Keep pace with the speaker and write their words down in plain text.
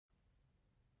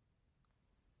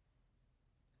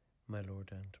My Lord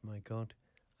and my God,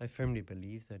 I firmly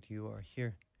believe that you are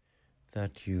here,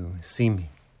 that you see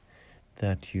me,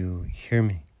 that you hear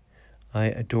me. I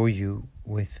adore you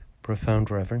with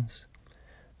profound reverence.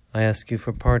 I ask you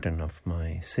for pardon of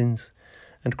my sins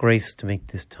and grace to make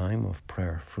this time of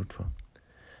prayer fruitful.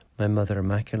 My Mother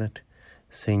Immaculate,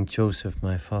 Saint Joseph,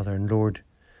 my Father and Lord,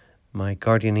 my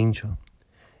guardian angel,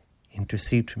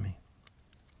 intercede for me.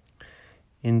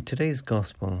 In today's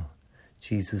Gospel,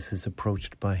 Jesus is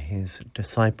approached by his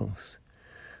disciples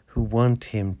who want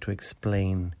him to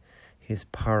explain his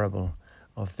parable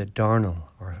of the darnel,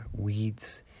 or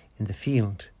weeds in the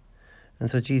field. And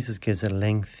so Jesus gives a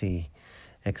lengthy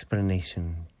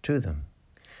explanation to them.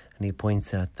 And he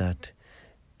points out that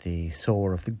the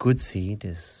sower of the good seed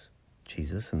is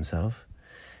Jesus himself.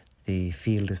 The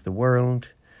field is the world.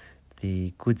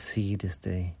 The good seed is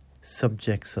the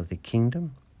subjects of the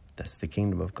kingdom. That's the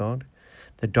kingdom of God.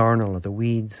 The darnel, or the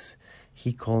weeds,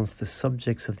 he calls the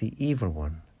subjects of the evil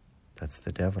one. That's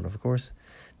the devil, of course.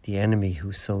 The enemy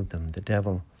who sowed them, the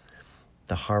devil.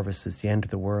 The harvest is the end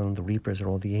of the world. The reapers are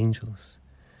all the angels.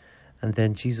 And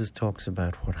then Jesus talks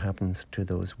about what happens to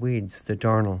those weeds, the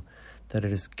darnel, that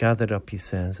it is gathered up, he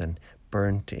says, and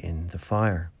burnt in the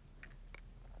fire.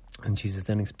 And Jesus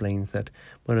then explains that,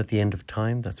 well, at the end of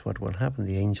time, that's what will happen.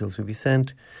 The angels will be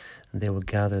sent, and they will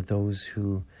gather those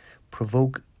who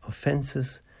provoke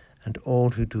offences and all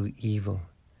who do evil.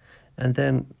 And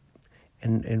then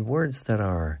in words that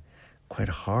are quite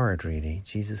hard, really,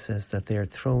 Jesus says that they are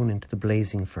thrown into the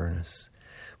blazing furnace,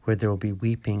 where there will be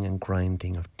weeping and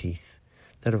grinding of teeth.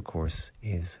 That, of course,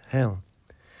 is hell.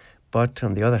 But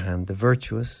on the other hand, the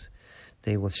virtuous,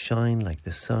 they will shine like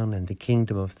the sun in the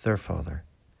kingdom of their Father.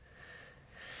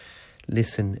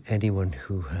 Listen, anyone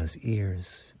who has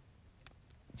ears.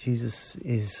 Jesus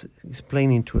is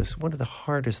explaining to us one of the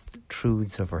hardest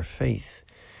truths of our faith,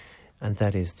 and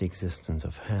that is the existence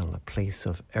of hell, a place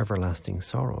of everlasting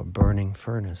sorrow, a burning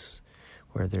furnace,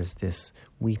 where there's this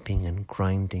weeping and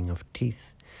grinding of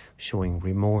teeth, showing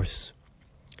remorse.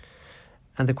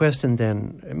 And the question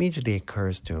then immediately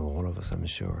occurs to all of us, I'm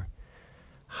sure,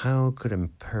 how could a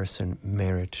person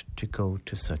merit to go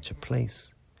to such a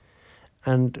place?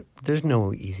 And there's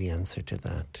no easy answer to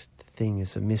that. The thing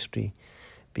is a mystery,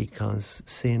 because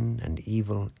sin and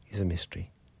evil is a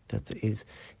mystery. It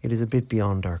is a bit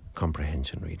beyond our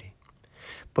comprehension, really.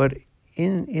 But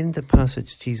in the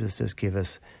passage, Jesus does give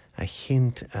us a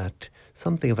hint at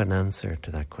something of an answer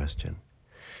to that question.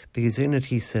 Because in it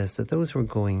he says that those who are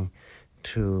going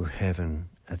to heaven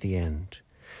at the end,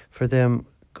 for them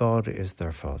God is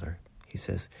their Father. He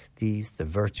says these, the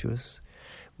virtuous,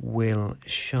 will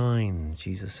shine,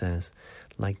 Jesus says,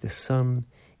 like the sun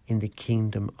in the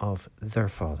kingdom of their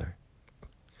Father.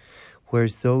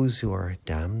 Whereas those who are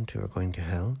damned, who are going to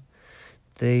hell,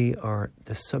 they are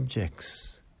the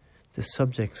subjects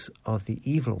of the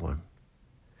evil one,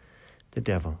 the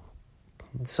devil.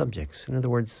 Subjects. In other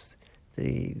words,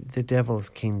 the devil's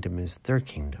kingdom is their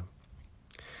kingdom.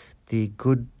 The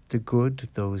good,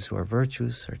 those who are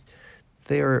virtuous,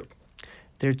 they're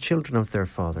children of their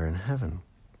Father in heaven.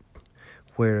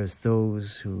 Whereas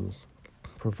those who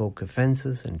provoke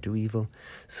offences and do evil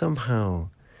somehow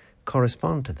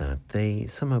correspond to that. They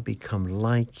somehow become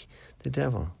like the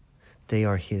devil. They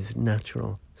are his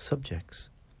natural subjects.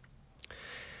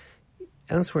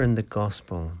 Elsewhere in the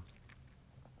Gospel,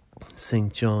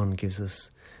 St. John gives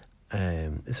us,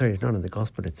 not in the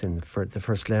Gospel, it's in the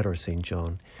first letter of St.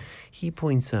 John. He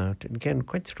points out, again,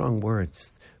 quite strong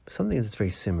words, something that's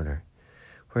very similar,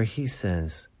 where he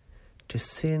says, to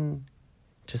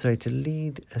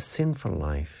lead a sinful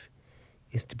life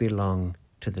is to belong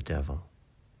to the devil.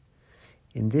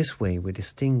 In this way, we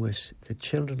distinguish the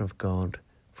children of God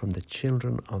from the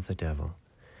children of the devil.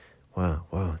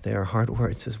 Wow, they are hard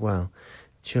words as well.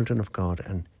 Children of God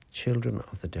and children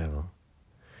of the devil.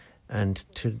 And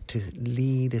to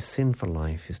lead a sinful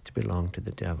life is to belong to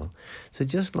the devil. So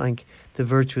just like the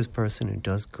virtuous person who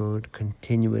does good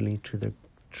continually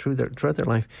throughout their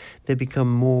life, they become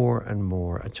more and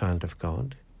more a child of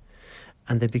God,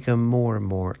 and they become more and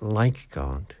more like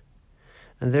God.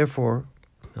 And therefore,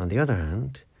 on the other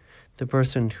hand, the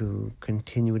person who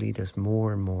continually does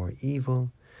more and more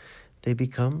evil, they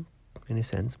become, in a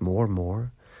sense, more and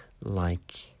more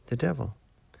like the devil.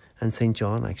 And St.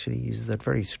 John actually uses that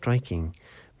very striking,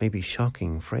 maybe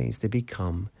shocking phrase, they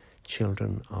become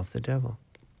children of the devil.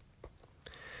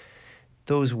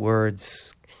 Those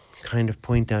words kind of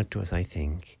point out to us, I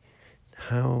think,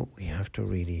 how we have to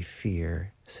really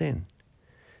fear sin.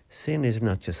 Sin is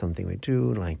not just something we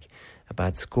do, like a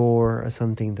bad score or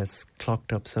something that's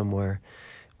clocked up somewhere.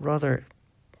 Rather,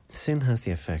 sin has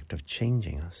the effect of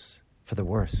changing us for the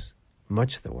worse.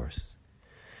 much the worse.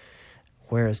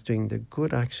 Whereas doing the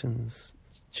good actions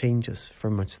changes for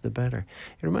much the better.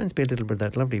 It reminds me a little bit of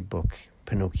that lovely book,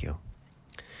 Pinocchio.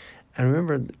 And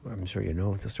remember, I'm sure you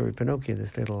know the story of Pinocchio,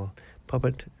 this little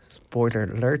puppet, spoiler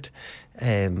alert,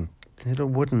 little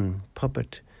wooden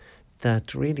puppet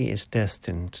that really is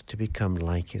destined to become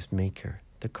like his maker,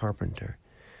 the carpenter,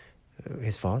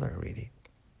 his father really.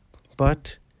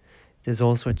 But there's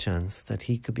also a chance that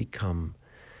he could become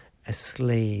a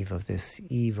slave of this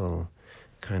evil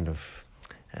kind of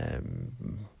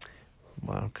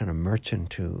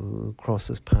merchant who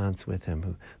crosses paths with him,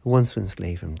 who wants to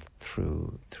enslave him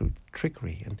through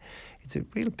trickery. And it's a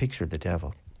real picture of the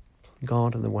devil.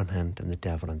 God on the one hand and the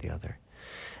devil on the other.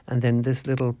 And then this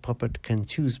little puppet can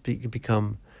choose to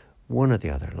become one or the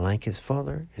other, like his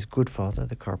father, his good father,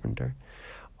 the carpenter,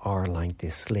 or like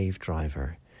this slave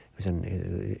driver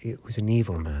who's an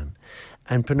evil man.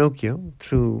 And Pinocchio,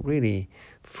 through really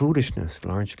foolishness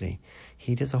largely,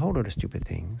 he does a whole lot of stupid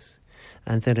things.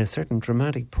 And then at a certain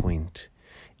dramatic point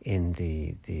in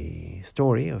the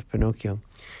story of Pinocchio,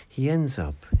 he ends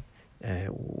up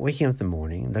waking up in the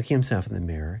morning, looking himself in the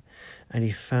mirror, and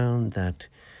he found that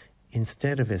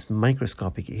instead of his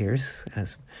microscopic ears,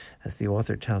 as the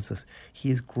author tells us, he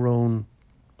has grown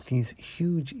these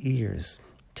huge ears,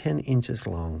 10 inches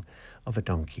long, of a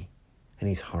donkey. And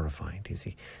he's horrified as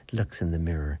he looks in the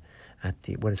mirror at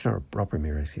it's not a proper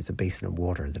mirror, it's a basin of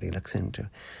water that he looks into,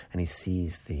 and he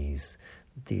sees these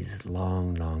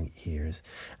long ears.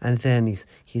 And then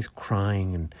he's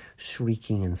crying and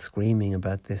shrieking and screaming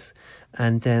about this.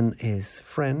 And then his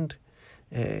friend,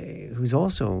 who's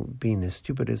also been as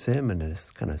stupid as him and as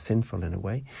kind of sinful in a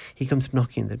way, he comes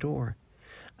knocking on the door.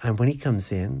 And when he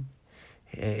comes in,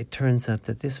 it turns out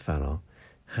that this fellow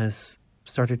has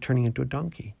started turning into a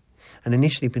donkey. And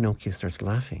initially Pinocchio starts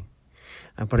laughing.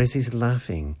 But as he's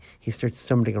laughing, he starts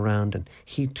stumbling around, and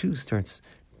he too starts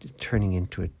turning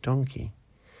into a donkey.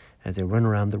 As they run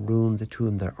around the room, the two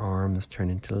of them, their arms turn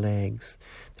into legs,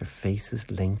 their faces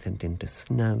lengthened into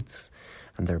snouts,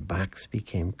 and their backs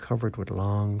became covered with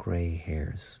long grey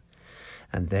hairs.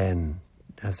 And then,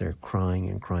 as they're crying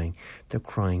and crying, their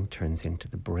crying turns into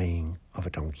the braying of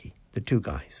a donkey, the two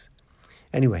guys.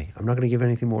 Anyway, I'm not going to give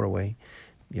anything more away.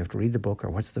 You have to read the book or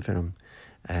watch the film.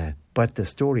 But the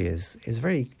story is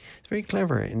very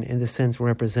clever in the sense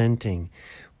representing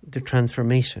the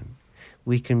transformation.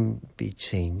 We can be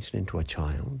changed into a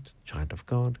child of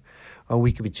God, or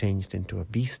we can be changed into a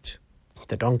beast,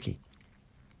 the donkey.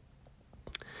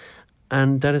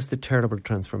 And that is the terrible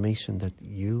transformation that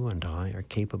you and I are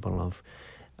capable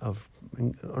of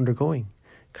undergoing,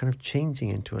 kind of changing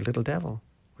into a little devil,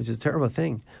 which is a terrible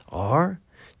thing, or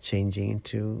changing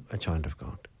into a child of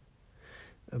God.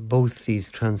 Both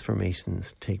these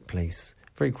transformations take place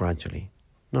very gradually,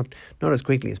 not as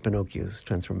quickly as Pinocchio's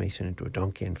transformation into a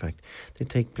donkey. In fact, they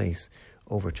take place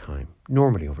over time,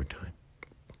 normally over time.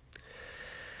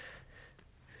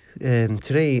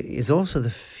 Today is also the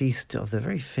feast of the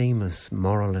very famous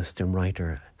moralist and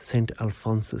writer Saint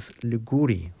Alphonsus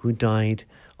Liguori, who died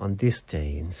on this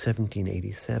day in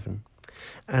 1787.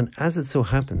 And as it so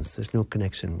happens, there's no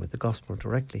connection with the gospel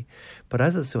directly, but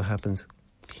as it so happens,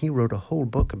 he wrote a whole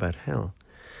book about hell.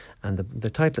 And the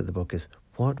title of the book is,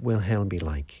 What Will Hell Be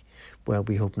Like? Well,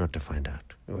 we hope not to find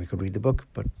out. We could read the book,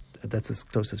 but that's as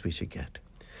close as we should get.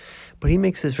 But he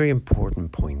makes this very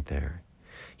important point there.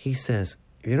 He says,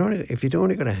 if you don't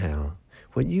want to go to hell,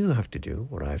 what you have to do,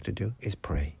 what I have to do, is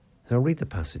pray. So I'll read the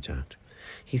passage out.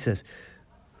 He says,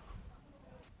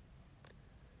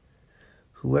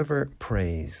 whoever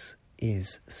prays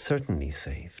is certainly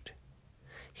saved.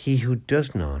 He who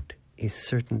does not is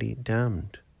certainly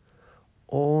damned.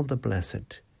 All the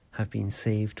blessed have been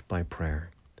saved by prayer.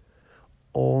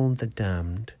 All the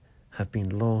damned have been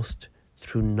lost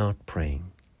through not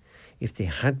praying. If they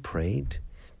had prayed,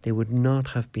 they would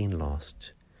not have been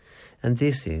lost. And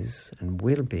this is, and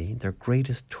will be, their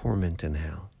greatest torment in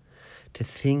hell, to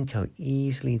think how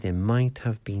easily they might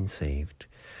have been saved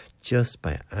just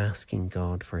by asking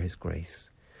God for his grace,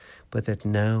 but that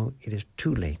now it is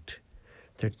too late.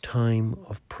 Their time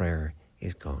of prayer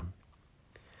is gone.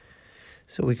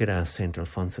 So we could ask St.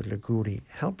 Alphonsus Liguori,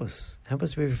 help us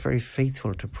be very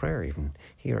faithful to prayer, even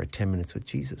here at 10 Minutes with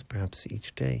Jesus, perhaps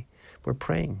each day. We're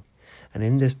praying. And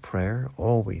in this prayer,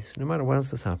 always, no matter what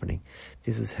else is happening,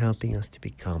 this is helping us to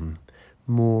become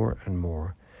more and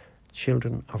more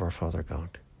children of our Father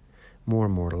God, more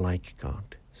and more like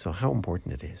God. So how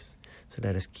important it is. So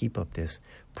let us keep up this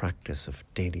practice of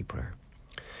daily prayer.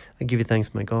 I give you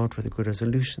thanks, my God, for the good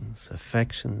resolutions,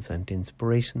 affections, and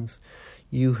inspirations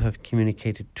you have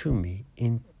communicated to me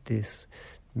in this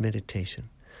meditation.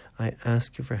 I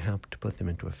ask you for help to put them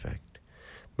into effect.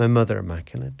 My Mother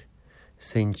Immaculate,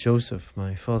 Saint Joseph,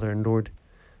 my Father and Lord,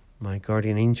 my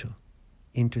guardian angel,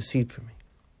 intercede for me.